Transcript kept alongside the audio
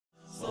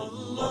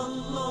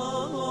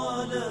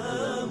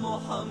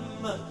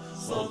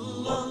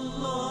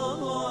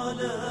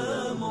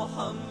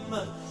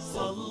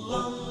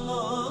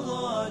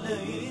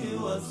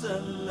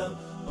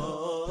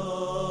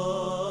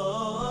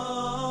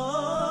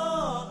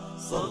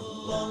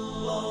صلى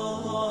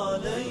الله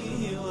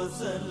عليه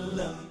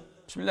وسلم.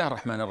 بسم الله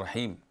الرحمن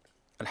الرحيم.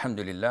 الحمد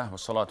لله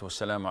والصلاة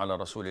والسلام على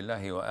رسول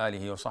الله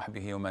وآله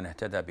وصحبه ومن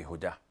اهتدى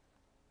بهداه.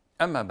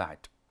 أما بعد,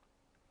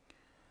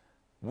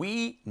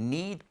 we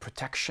need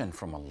protection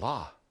from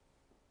Allah.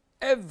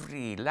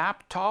 Every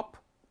laptop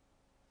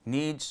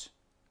needs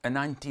an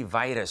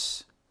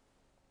antivirus,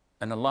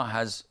 and Allah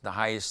has the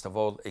highest of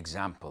all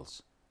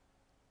examples.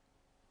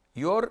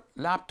 Your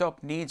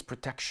laptop needs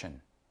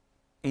protection.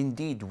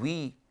 Indeed,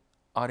 we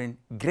are in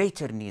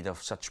greater need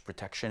of such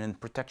protection,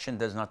 and protection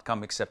does not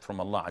come except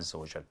from Allah Azza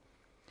wa Jal.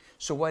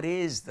 So what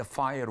is the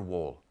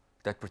firewall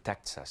that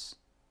protects us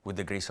with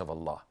the grace of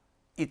Allah?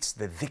 It's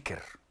the dhikr.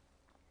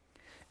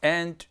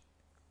 And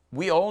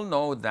we all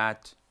know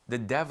that the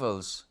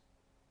devils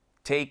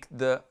take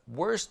the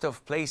worst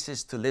of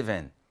places to live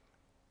in,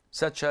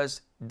 such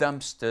as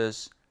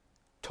dumpsters,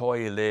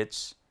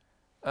 toilets,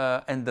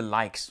 and the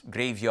likes,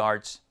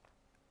 graveyards.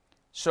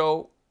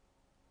 So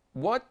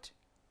what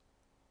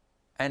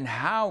and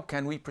how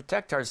can we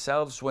protect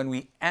ourselves when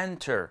we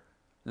enter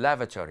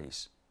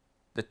lavatories,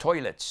 the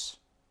toilets?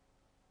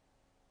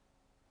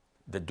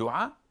 The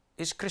dua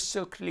is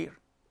crystal clear.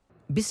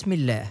 بسم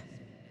الله.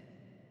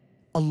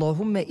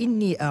 اللهم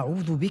إني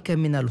أعوذ بك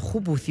من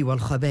الخبث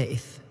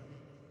والخبائث.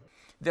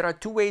 There are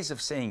two ways of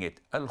saying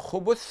it,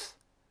 al-khubuth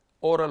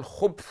or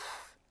al-khubth.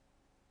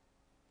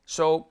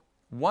 So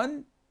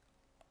one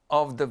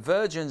of the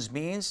virgins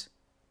means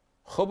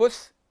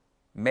khubuth,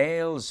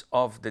 males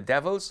of the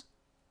devils,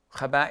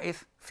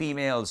 khaba'ith,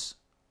 females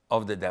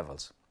of the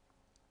devils.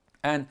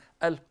 And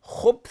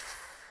al-khubth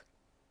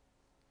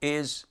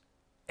is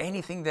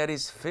anything that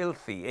is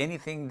filthy,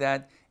 anything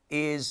that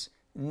is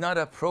not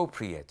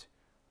appropriate.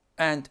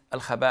 And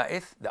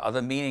al-khaba'ith, the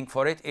other meaning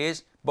for it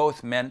is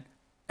both men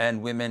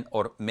and women,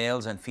 or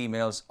males and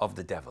females of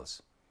the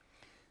devils.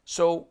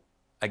 So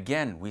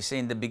again, we say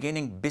in the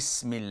beginning,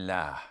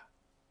 Bismillah.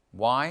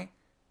 Why?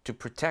 To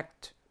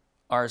protect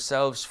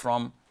ourselves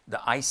from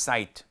the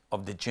eyesight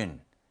of the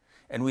jinn.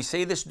 And we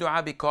say this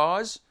dua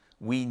because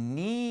we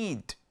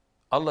need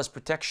Allah's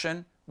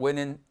protection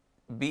when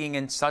being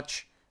in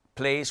such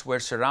place we're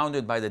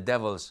surrounded by the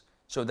devils,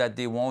 so that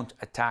they won't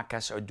attack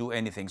us or do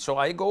anything. So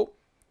I go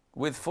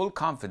with full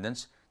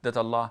confidence that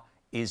Allah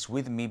is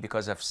with me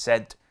because I've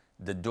said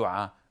the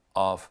dua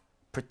of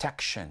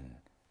protection.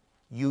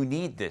 You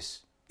need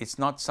this. It's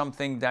not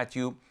something that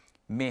you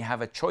may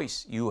have a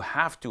choice. You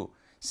have to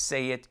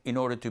say it in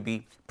order to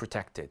be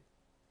protected.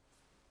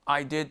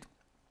 I did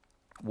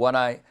what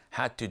I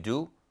had to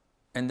do,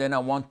 and then I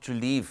want to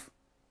leave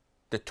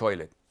the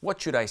toilet.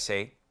 What should I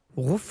say?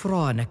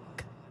 غفرانك.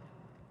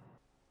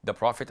 The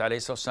Prophet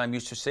ﷺ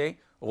used to say,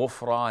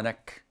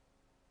 غفرانك,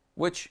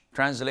 which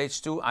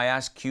translates to, I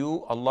ask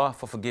you, Allah,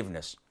 for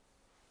forgiveness.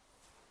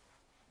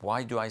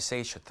 Why do I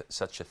say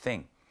such a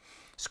thing?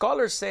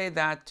 Scholars say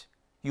that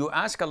you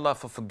ask Allah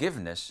for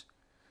forgiveness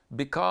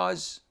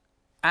because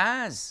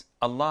as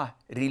Allah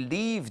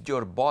relieved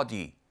your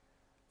body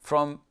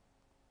from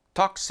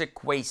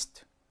toxic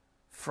waste,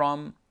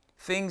 from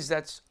things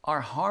that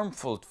are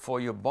harmful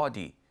for your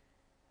body,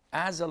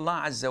 as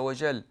Allah Azza wa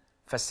Jal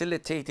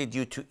facilitated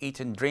you to eat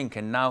and drink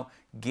and now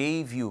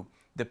gave you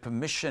the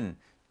permission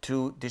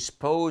to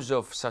dispose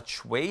of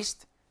such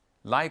waste,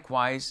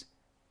 likewise,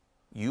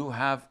 you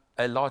have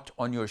a lot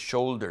on your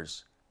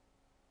shoulders,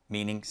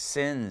 meaning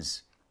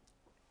sins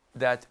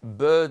that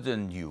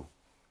burden you.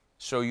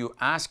 So you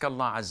ask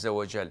Allah Azza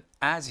wa Jal,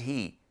 as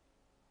He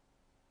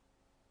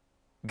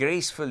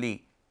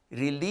gracefully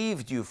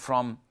relieved you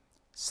from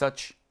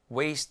such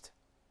waste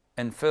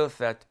and filth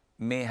that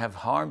may have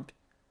harmed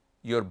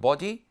your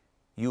body,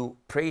 you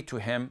pray to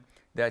Him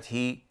that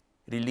He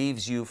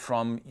relieves you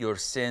from your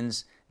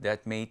sins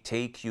that may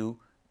take you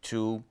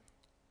to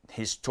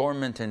His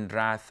torment and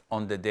wrath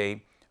on the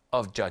day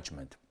of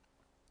judgment.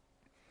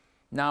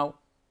 Now,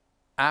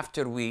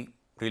 after we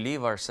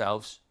relieve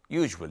ourselves,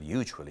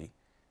 usually,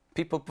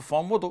 people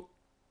perform wudu.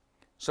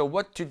 So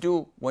what to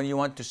do when you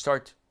want to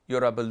start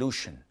your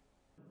ablution?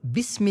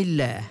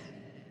 Bismillah.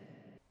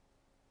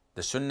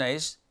 The sunnah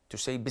is to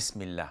say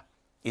Bismillah.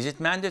 Is it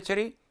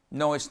mandatory?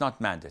 No, it's not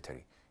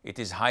mandatory. It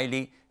is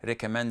highly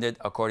recommended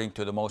according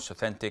to the most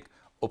authentic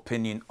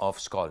opinion of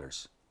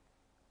scholars.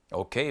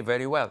 Okay,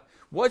 very well.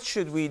 What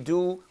should we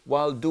do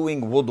while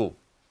doing wudu?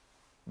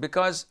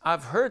 Because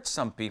I've heard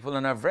some people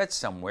and I've read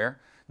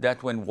somewhere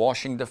that when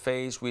washing the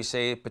face, we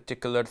say a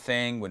particular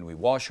thing. When we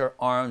wash our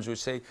arms, we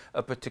say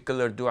a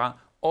particular dua.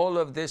 All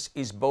of this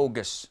is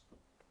bogus.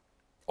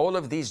 All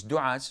of these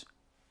du'as,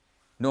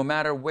 no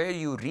matter where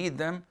you read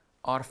them,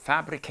 are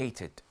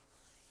fabricated,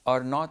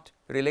 are not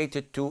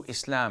related to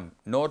Islam,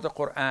 nor the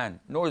Quran,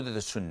 nor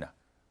the Sunnah.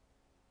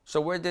 So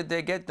where did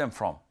they get them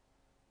from?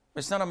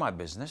 It's none of my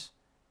business.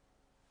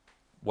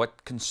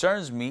 What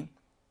concerns me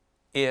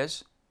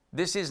is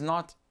this is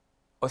not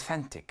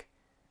authentic.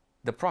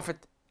 The Prophet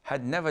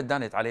had never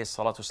done it, alayhi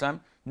salatu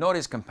wasalam, nor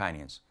his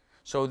companions.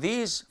 So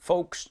these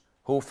folks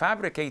who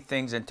fabricate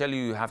things and tell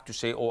you you have to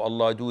say, oh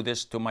Allah, do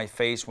this to my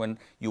face when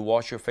you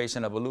wash your face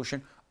in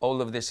ablution,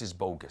 all of this is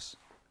bogus.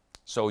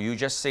 So you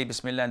just say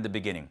Bismillah in the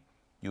beginning.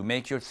 You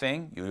make your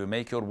thing, you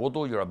make your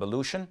wudu, your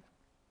ablution,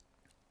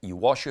 you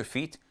wash your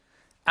feet.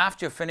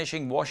 After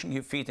finishing washing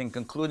your feet and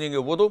concluding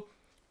your wudu,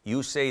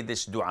 you say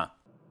this dua.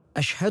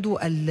 أشهد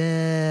أن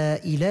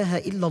لا إله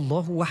إلا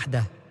الله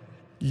وحده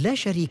لا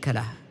شريك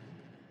له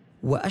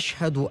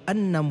وأشهد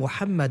أن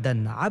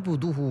محمدًا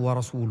عبده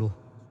ورسوله.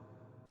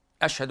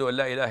 أشهد أن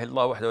لا إله إلا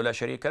الله وحده لا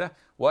شريك له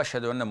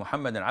وأشهد أن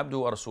محمدًا عبده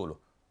ورسوله.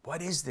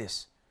 What is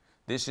this?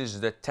 This is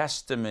the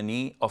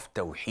testimony of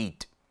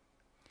Tawheed.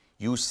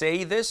 You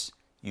say this,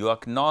 you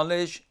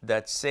acknowledge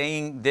that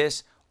saying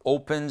this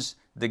opens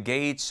the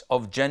gates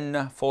of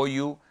Jannah for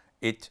you.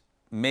 It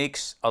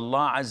makes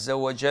Allah Azza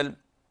wa Jal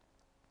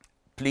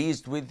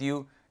pleased with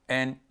you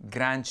and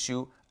grants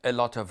you a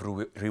lot of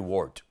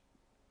reward.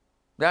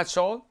 That's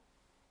all.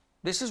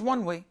 This is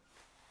one way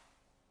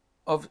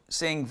of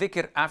saying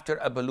dhikr after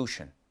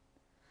ablution.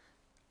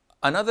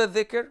 Another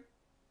dhikr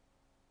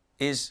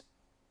is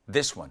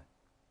this one.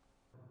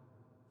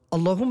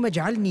 اللهم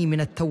اجعلني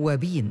من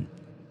التوابين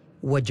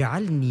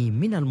واجعلني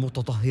من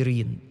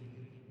المتطهرين.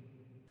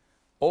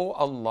 O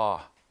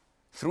Allah,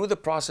 through the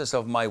process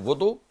of my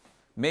wudu,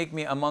 make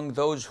me among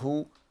those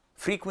who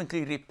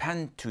frequently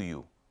repent to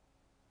you,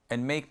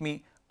 and make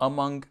me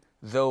among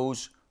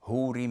those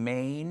who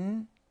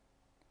remain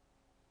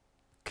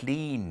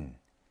clean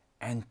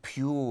and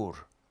pure,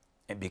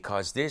 and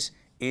because this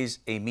is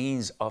a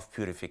means of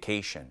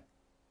purification.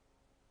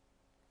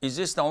 Is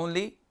this the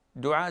only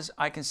du'as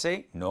I can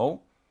say?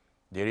 No.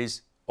 There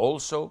is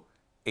also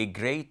a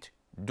great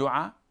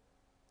dua,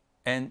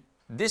 and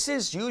this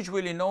is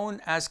usually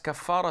known as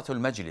kafaratul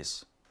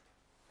majlis,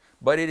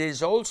 but it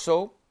is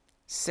also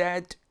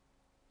said,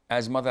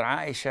 as Mother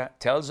Aisha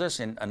tells us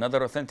in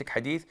another authentic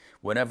hadith,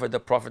 whenever the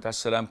Prophet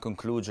ﷺ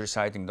concludes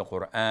reciting the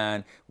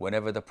Quran,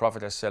 whenever the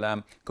Prophet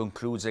ﷺ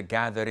concludes a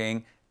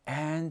gathering,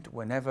 and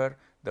whenever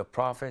the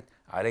Prophet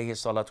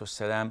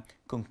ﷺ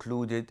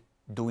concluded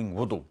doing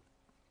wudu.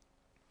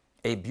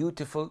 A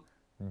beautiful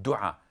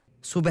dua.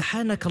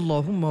 سبحانك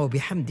اللهم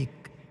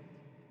وبحمدك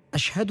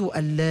أشهد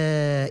أن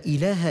لا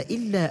إله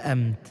إلا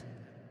أنت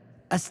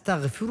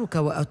أستغفرك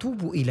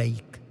وأتوب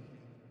إليك.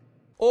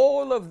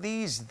 All of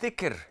these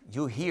dhikr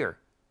you hear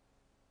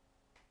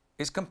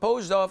is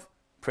composed of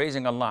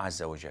praising Allah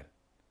Azza wa Jal,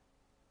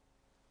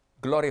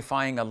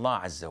 glorifying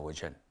Allah Azza wa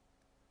Jal,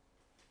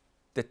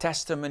 the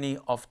testimony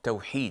of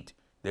Tawheed,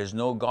 there's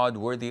no God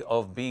worthy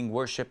of being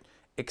worshipped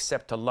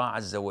except Allah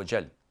Azza wa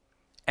Jal,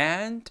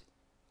 and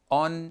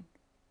on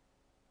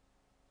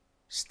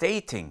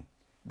stating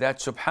that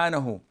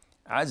Subhanahu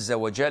Azza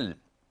wa Jal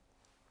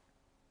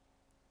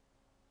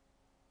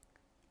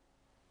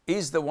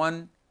is the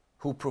one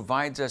who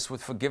provides us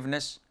with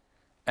forgiveness,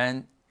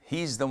 and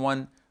He's the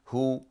one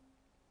who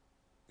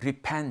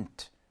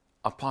repent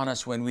upon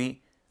us when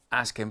we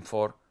ask Him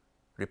for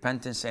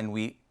repentance and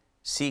we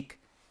seek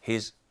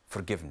His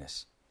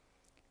forgiveness.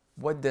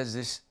 What does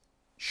this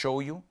show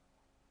you?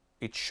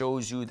 It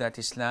shows you that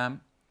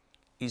Islam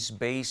is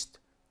based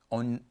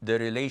on the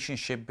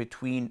relationship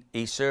between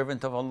a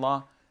servant of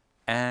Allah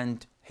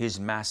and his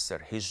master,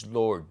 his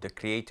Lord, the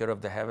creator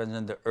of the heavens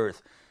and the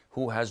earth,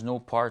 who has no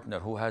partner,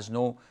 who has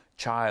no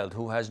child,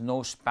 who has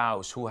no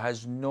spouse, who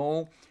has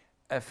no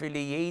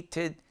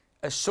affiliated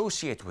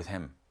associate with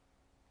him.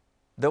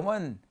 The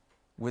one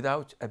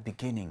without a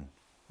beginning,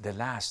 the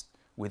last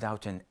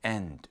without an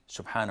end,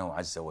 Subhanahu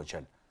Azza wa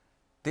Jal.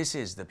 This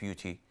is the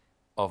beauty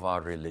of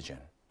our religion.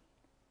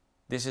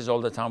 This is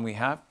all the time we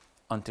have.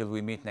 Until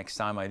we meet next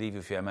time, I leave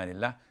you fi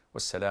amanillah.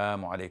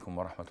 Wassalamu alaikum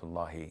wa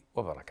rahmatullahi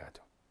wa barakatuh.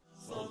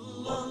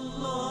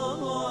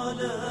 Sallallahu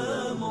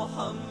ala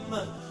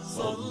Muhammad,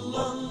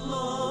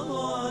 sallallahu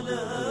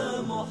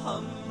ala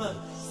Muhammad,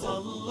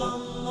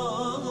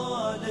 sallallahu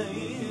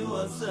alayhi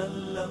wa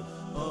sallam.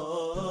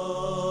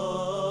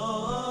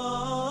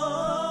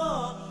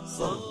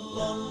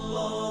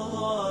 Sallallahu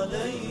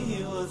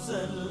alayhi wa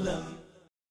sallam.